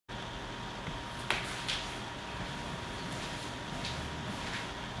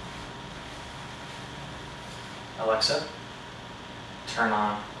Alexa, turn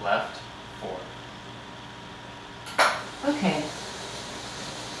on left 4. Okay.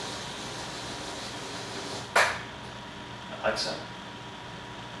 Alexa,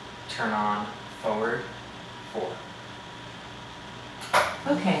 turn on forward 4.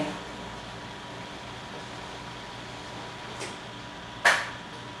 Okay.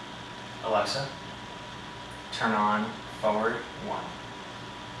 Alexa, turn on forward 1.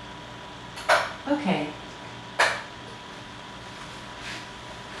 Okay.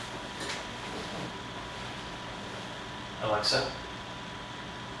 Alexa,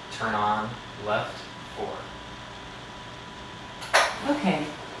 turn on left 4. Okay.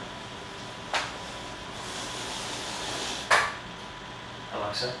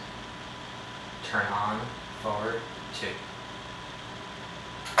 Alexa, turn on forward 2.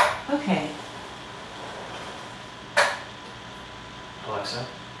 Okay. Alexa,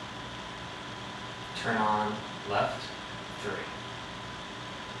 turn on left 3.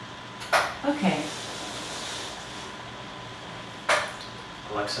 Okay.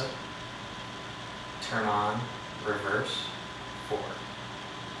 Alexa, turn on reverse 4.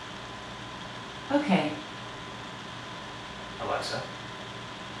 Okay. Alexa,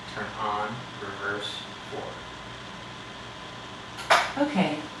 turn on reverse 4.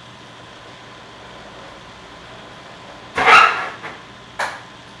 Okay.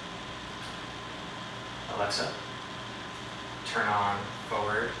 Alexa, turn on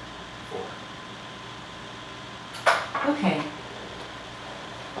forward 4. Okay.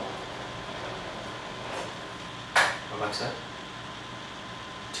 Alexa,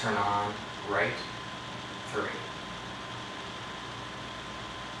 turn on right 3.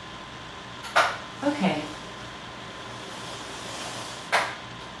 Okay.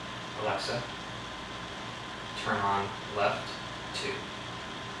 Alexa, turn on left 2.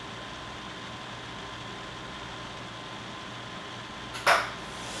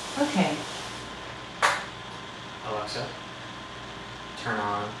 Okay. Alexa, turn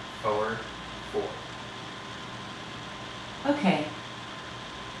on forward 4. Okay.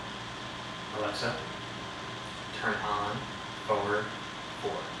 Alexa, turn on forward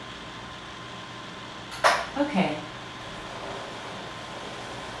 4. Okay.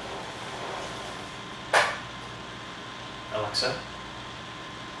 Alexa,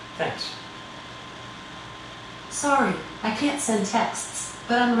 thanks. Sorry, I can't send texts,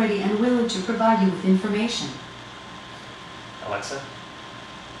 but I'm ready and willing to provide you with information. Alexa,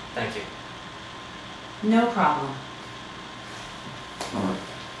 thank you. No problem.